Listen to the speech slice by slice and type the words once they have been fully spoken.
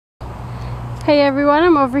Hey everyone,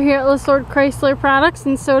 I'm over here at Lessord Chrysler Products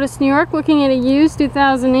in Sodus, New York, looking at a used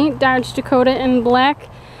 2008 Dodge Dakota in black.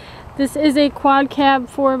 This is a quad cab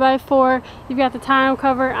 4x4. You've got the tonneau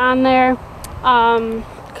cover on there.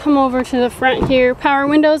 Come over to the front here. Power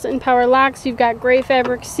windows and power locks. You've got gray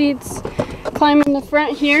fabric seats. Climbing the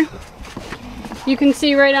front here, you can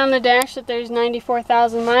see right on the dash that there's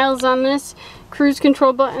 94,000 miles on this. Cruise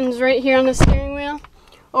control buttons right here on the steering wheel.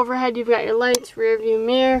 Overhead you've got your lights, rear view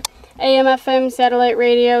mirror, AM, FM, satellite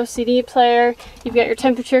radio, CD player. You've got your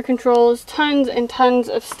temperature controls, tons and tons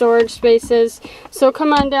of storage spaces. So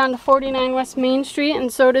come on down to 49 West Main Street in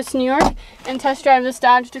Sodus, New York and test drive this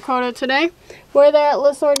Dodge Dakota today. We're there at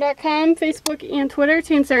Lessord.com, Facebook, and Twitter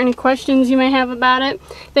to answer any questions you may have about it.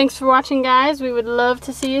 Thanks for watching, guys. We would love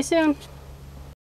to see you soon.